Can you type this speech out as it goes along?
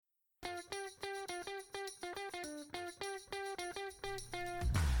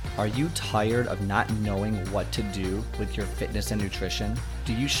Are you tired of not knowing what to do with your fitness and nutrition?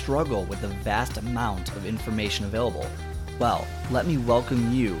 Do you struggle with the vast amount of information available? Well, let me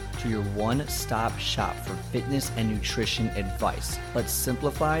welcome you to your one-stop shop for fitness and nutrition advice. Let's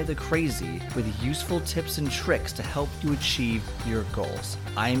simplify the crazy with useful tips and tricks to help you achieve your goals.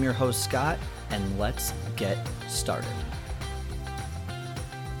 I am your host, Scott, and let's get started.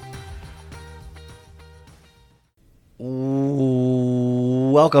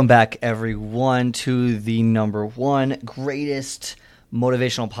 Welcome back, everyone, to the number one greatest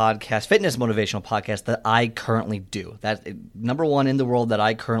motivational podcast, fitness motivational podcast that I currently do. That's number one in the world that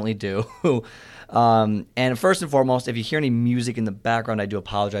I currently do. And first and foremost, if you hear any music in the background, I do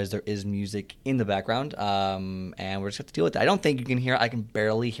apologize. There is music in the background, and we're just going to deal with that. I don't think you can hear it. I can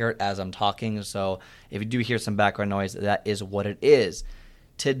barely hear it as I'm talking. So if you do hear some background noise, that is what it is.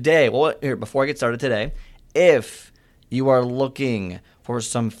 Today, well, here, before I get started today, if you are looking for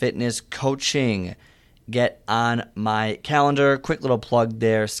some fitness coaching, get on my calendar. Quick little plug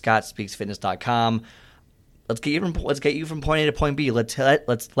there, scottspeaksfitness.com. Let's get you from point A to point B. Let's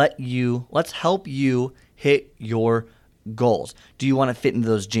help you hit your goals. Do you want to fit into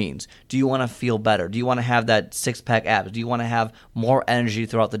those jeans? Do you want to feel better? Do you want to have that six-pack abs? Do you want to have more energy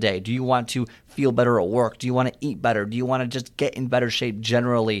throughout the day? Do you want to feel better at work? Do you want to eat better? Do you want to just get in better shape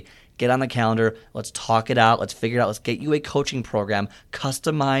generally? Get on the calendar. Let's talk it out. Let's figure it out. Let's get you a coaching program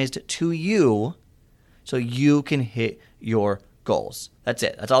customized to you so you can hit your goals. That's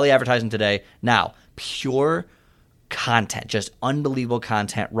it. That's all the advertising today. Now, pure content, just unbelievable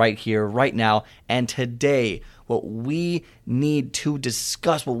content right here, right now. And today, what we need to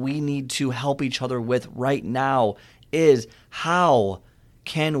discuss, what we need to help each other with right now is how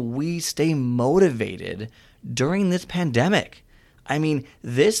can we stay motivated during this pandemic? I mean,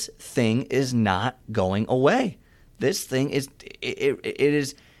 this thing is not going away. This thing is,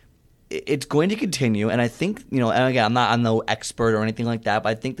 it's going to continue. And I think, and again, I'm no expert or anything like that, but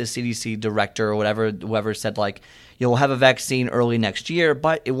I think the CDC director or whoever said we'll have a vaccine early next year,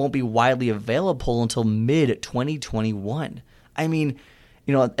 but it won't be widely available until mid-2021. I mean,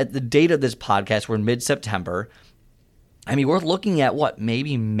 at the date of this podcast, we're in mid-September. I mean, we're looking at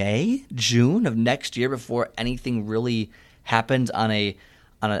maybe May, June of next year before anything really happens on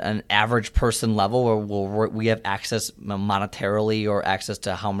an average person level, or we have access monetarily or access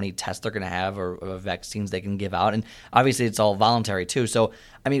to how many tests they're going to have or vaccines they can give out. And obviously it's all voluntary too. So,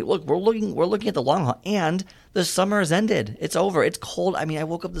 I mean, look, we're looking at the long haul, and the summer has ended. It's over. It's cold. I mean, I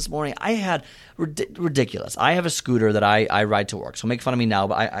woke up this morning. I had ridiculous. I have a scooter that I ride to work. So make fun of me now,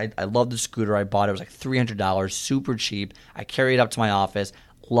 but I love the scooter. I bought it. It was like $300, super cheap. I carry it up to my office.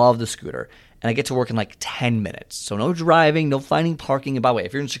 Love the scooter. And I get to work in 10 minutes. So no driving, no finding parking. And by the way,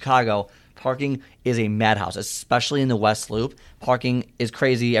 if you're in Chicago, parking is a madhouse, especially in the West Loop. Parking is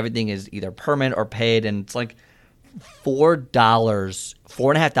crazy. Everything is either permanent or paid. And it's like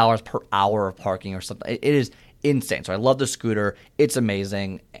 $4.50 per hour of parking or something. It is insane. So I love the scooter. It's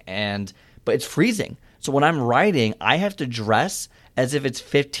amazing. But it's freezing. So when I'm riding, I have to dress as if it's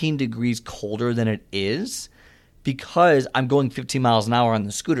 15 degrees colder than it is, because I'm going 15 miles an hour on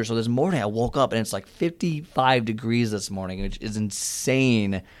the scooter. So this morning I woke up and it's 55 degrees this morning, which is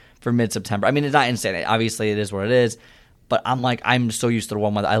insane for mid-September. I mean, it's not insane. Obviously, it is what it is. But I'm so used to the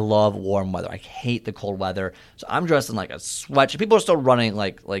warm weather. I love warm weather. I hate the cold weather. So I'm dressed in a sweatshirt. People are still running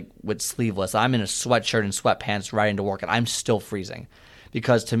with sleeveless. I'm in a sweatshirt and sweatpants riding to work, and I'm still freezing.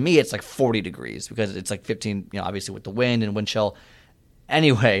 Because to me, it's 40 degrees because it's 15, obviously with the wind and wind chill.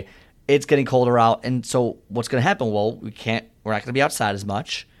 Anyway, it's getting colder out, and so what's going to happen? Well, we're not going to be outside as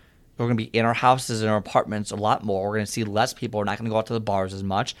much. We're going to be in our houses and our apartments a lot more. We're going to see less people. We're not going to go out to the bars as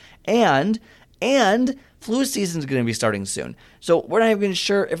much, and flu season is going to be starting soon. So we're not even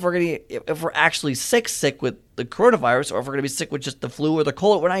sure if we're actually sick with the coronavirus, or if we're going to be sick with just the flu or the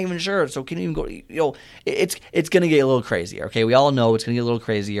cold. We're not even sure. So can you even go? It's going to get a little crazier. Okay, we all know it's going to get a little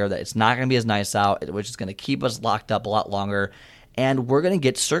crazier. That it's not going to be as nice out, which is going to keep us locked up a lot longer. And we're going to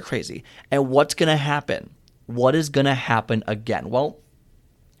get stir crazy. And what's going to happen? What is going to happen again? Well,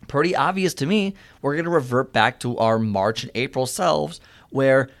 pretty obvious to me. We're going to revert back to our March and April selves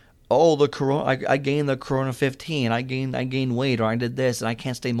where, the corona, I gained the corona 15, I gained weight, or I did this, and I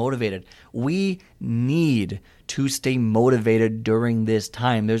can't stay motivated. We need to stay motivated during this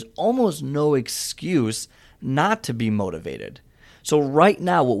time. There's almost no excuse not to be motivated. So right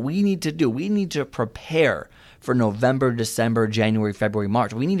now, what we need to do, we need to prepare for November, December, January, February,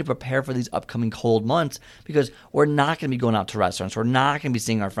 March. We need to prepare for these upcoming cold months because we're not going to be going out to restaurants. We're not going to be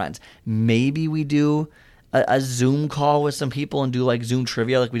seeing our friends. Maybe we do a Zoom call with some people and do like Zoom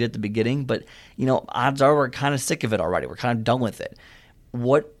trivia like we did at the beginning, but odds are we're kind of sick of it already. We're kind of done with it.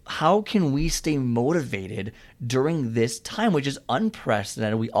 how can we stay motivated during this time, which is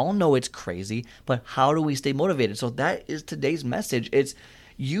unprecedented? We all know it's crazy, but how do we stay motivated? So that is today's message. It's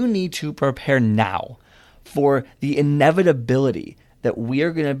you need to prepare now for the inevitability that we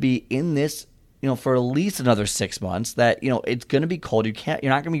are going to be in this, for at least another 6 months, that, it's going to be cold. You're not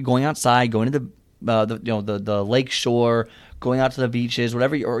going to be going outside, going to the lake shore, going out to the beaches,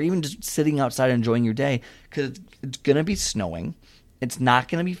 whatever, or even just sitting outside enjoying your day, because it's going to be snowing. It's not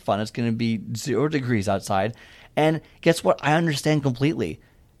going to be fun. It's going to be 0 degrees outside. And guess what? I understand completely.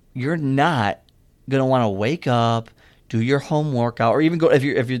 You're not going to want to wake up, do your home workout, or even go, if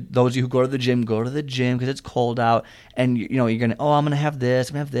you're those of you who go to the gym because it's cold out, and you're going to, I'm going to have this,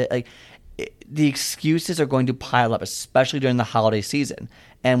 I'm going to have that. Like, the excuses are going to pile up, especially during the holiday season.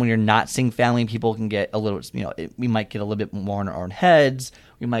 And when you're not seeing family, people can get a little, we might get a little bit more in our own heads.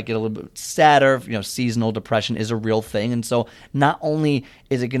 We might get a little bit sadder. Seasonal depression is a real thing. And so not only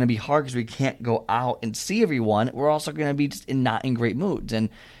is it going to be hard because we can't go out and see everyone, we're also going to be just not in great moods. And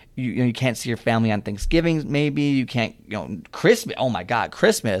you can't see your family on Thanksgiving, maybe. You can't, Christmas. Oh my God,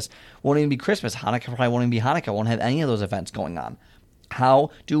 Christmas won't even be Christmas. Hanukkah probably won't even be Hanukkah. Won't have any of those events going on. How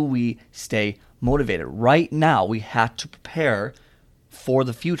do we stay motivated? Right now, we have to prepare for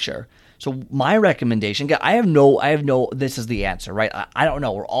the future. So my recommendation, I have no, this is the answer, right? I don't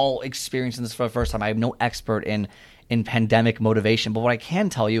know. We're all experiencing this for the first time. I have no expert in pandemic motivation, but what I can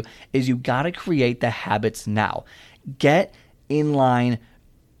tell you is you got to create the habits now. Get in line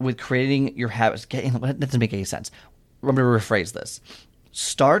with creating your habits. That doesn't make any sense. Let me rephrase this.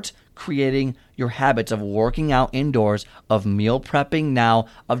 Start creating your habits of working out indoors, of meal prepping now,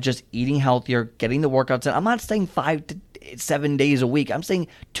 of just eating healthier, getting the workouts in. I'm not saying 5 to 7 days a week. I'm saying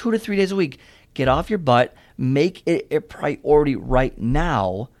 2 to 3 days a week. Get off your butt. Make it a priority right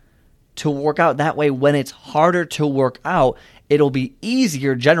now to work out. That way, when it's harder to work out, it'll be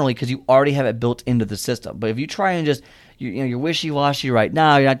easier generally because you already have it built into the system. But if you try and just you're wishy-washy right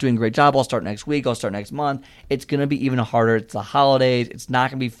now, you're not doing a great job, I'll start next week, I'll start next month, it's going to be even harder. It's the holidays, it's not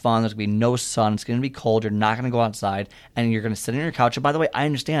going to be fun, there's going to be no sun, it's going to be cold, you're not going to go outside, and you're going to sit on your couch. And by the way, I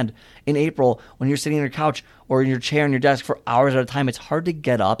understand, in April, when you're sitting on your couch or in your chair on your desk for hours at a time, it's hard to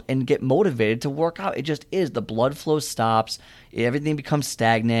get up and get motivated to work out. It just is. The blood flow stops, everything becomes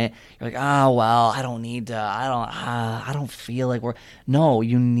stagnant. You're like, I don't need to, I don't feel like No,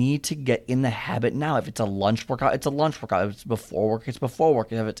 you need to get in the habit now. If it's a lunch workout, it's a lunch workout. If it's before work, it's before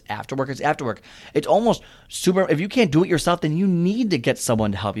work. If it's after work, it's after work. It's almost super. If you can't do it yourself, then you need to get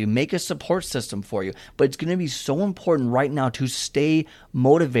someone to help you. Make a support system for you. But it's going to be so important right now to stay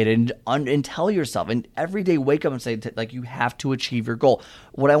motivated and tell yourself, and every day wake up and say, like, you have to achieve your goal.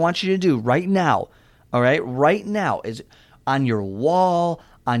 What I want you to do right now, all right, right now is on your wall,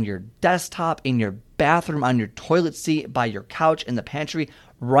 on your desktop, in your bathroom, on your toilet seat, by your couch, in the pantry,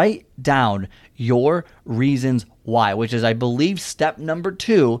 write down your reasons why, which is, I believe, step number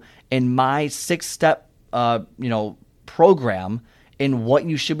 2 in my 6-step, program in what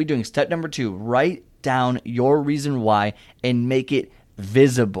you should be doing. Step number 2, write down your reason why and make it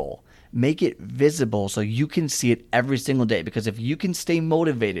visible. Make it visible so you can see it every single day. Because if you can stay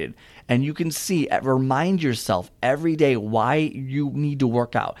motivated and you can remind yourself every day why you need to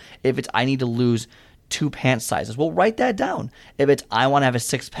work out. If it's, I need to lose 2 pant sizes, well, write that down. If it's, I want to have a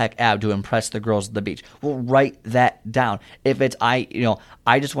 6-pack ab to impress the girls at the beach, well, write that down. If it's, I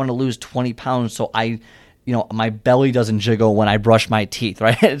just want to lose 20 pounds so my belly doesn't jiggle when I brush my teeth,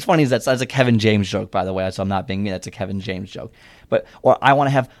 right? It's funny, that's a Kevin James joke, by the way, so I'm not being mean. That's a Kevin James joke. Or I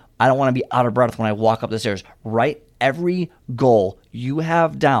don't want to be out of breath when I walk up the stairs. Write every goal you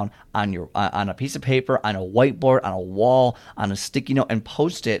have down on a piece of paper, on a whiteboard, on a wall, on a sticky note, and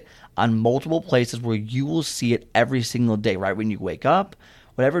post it on multiple places where you will see it every single day, right when you wake up,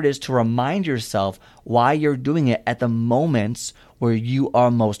 whatever it is, to remind yourself why you're doing it at the moments where you are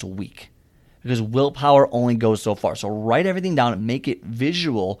most weak. Because willpower only goes so far. So write everything down and make it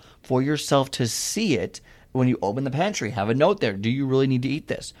visual for yourself to see it. When you open the pantry, have a note there. Do you really need to eat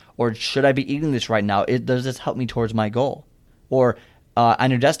this? Or should I be eating this right now? Does this help me towards my goal? Or on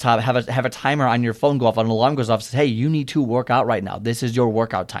your desktop, have a timer on your phone go off, an alarm goes off, says, hey, you need to work out right now. This is your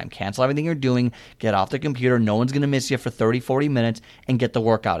workout time. Cancel everything you're doing. Get off the computer. No one's going to miss you for 30, 40 minutes and get the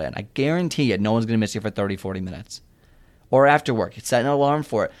workout in. I guarantee you, no one's going to miss you for 30, 40 minutes. Or after work, set an alarm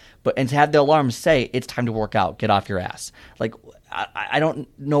for it. And to have the alarm say, it's time to work out, get off your ass. Like, I don't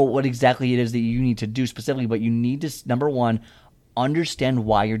know what exactly it is that you need to do specifically, but you need to, number 1, understand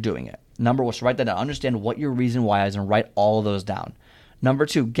why you're doing it. Number 1, so write that down. Understand what your reason why is and write all of those down. Number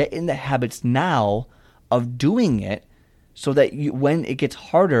 2, get in the habits now of doing it so that when it gets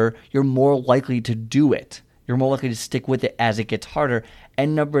harder, you're more likely to do it. You're more likely to stick with it as it gets harder.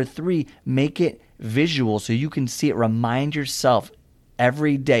 And number 3, make it visual so you can see it. Remind yourself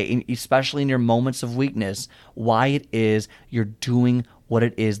every day, especially in your moments of weakness, why it is you're doing what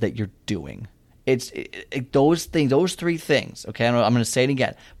it is that you're doing. It's those things, those 3 things, okay? I'm going to say it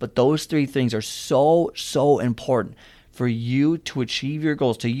again, but those 3 things are so, so important for you to achieve your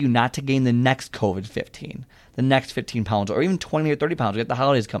goals, to you not to gain the next COVID-15, the next 15 pounds, or even 20 or 30 pounds. We got the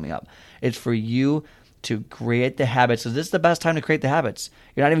holidays coming up. It's for you to create the habits. So this is the best time to create the habits.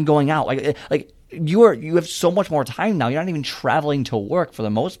 You're not even going out. Like you have so much more time now. You're not even traveling to work for the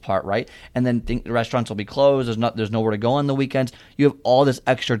most part, right? And then the restaurants will be closed. There's nowhere to go on the weekends. You have all this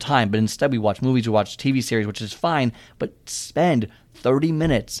extra time, but instead we watch movies, we watch TV series, which is fine, but spend 30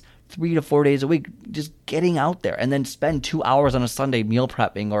 minutes 3 to 4 days a week just getting out there, and then spend 2 hours on a Sunday meal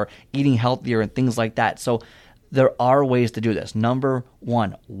prepping or eating healthier and things like that. So there are ways to do this. Number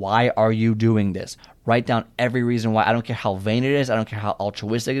 1, why are you doing this? Write down every reason why. I don't care how vain it is. I don't care how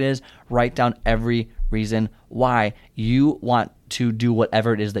altruistic it is. Write down every reason why you want to do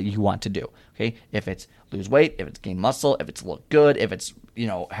whatever it is that you want to do. Okay? If it's lose weight, if it's gain muscle, if it's look good, if it's,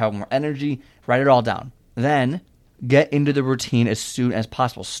 have more energy, write it all down. Then get into the routine as soon as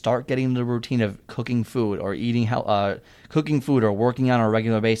possible. Start getting into the routine of cooking food or cooking food or working out on a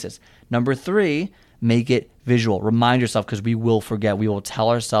regular basis. Number 3, make it visual. Remind yourself, because we will forget. We will tell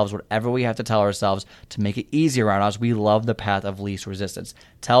ourselves whatever we have to tell ourselves to make it easier on us. We love the path of least resistance.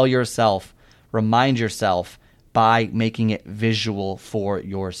 Tell yourself, remind yourself by making it visual for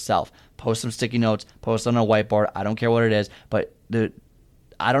yourself. Post some sticky notes, post on a whiteboard. I don't care what it is, but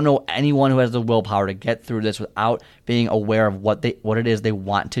I don't know anyone who has the willpower to get through this without being aware of what it is they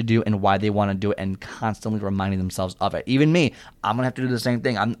want to do and why they want to do it, and constantly reminding themselves of it. Even me, I'm gonna have to do the same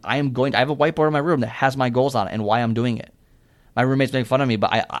thing. I have a whiteboard in my room that has my goals on it and why I'm doing it. My roommates make fun of me,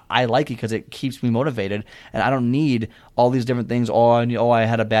 but I like it because it keeps me motivated, and I don't need all these different things. I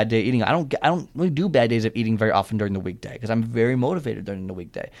had a bad day eating. I don't really do bad days of eating very often during the weekday because I'm very motivated during the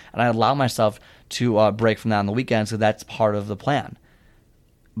weekday, and I allow myself to break from that on the weekends, so that's part of the plan.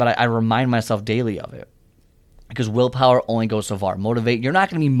 But I remind myself daily of it, because willpower only goes so far. You're not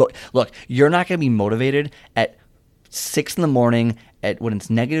going to be you're not going to be motivated at 6 in the morning when it's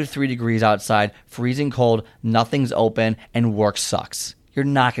 -3 degrees outside, freezing cold, nothing's open, and work sucks. You're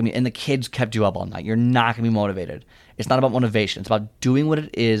not going to be, and the kids kept you up all night. You're not going to be motivated. It's not about motivation. It's about doing what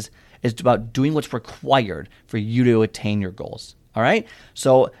it is. It's about doing what's required for you to attain your goals. All right?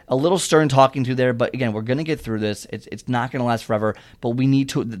 So a little stern talking to there, but again, we're going to get through this. It's not going to last forever, but we need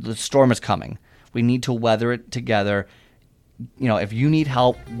to, the storm is coming. We need to weather it together. If you need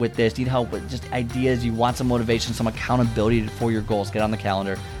help with this, need help with just ideas, you want some motivation, some accountability for your goals, get on the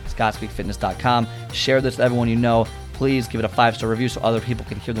calendar, scottspeakfitness.com. Share this with everyone you know. Please give it a 5-star review so other people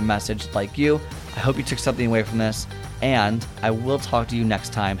can hear the message like you. I hope you took something away from this, and I will talk to you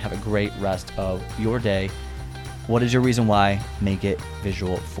next time. Have a great rest of your day. What is your reason why? Make it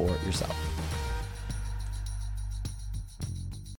visual for yourself.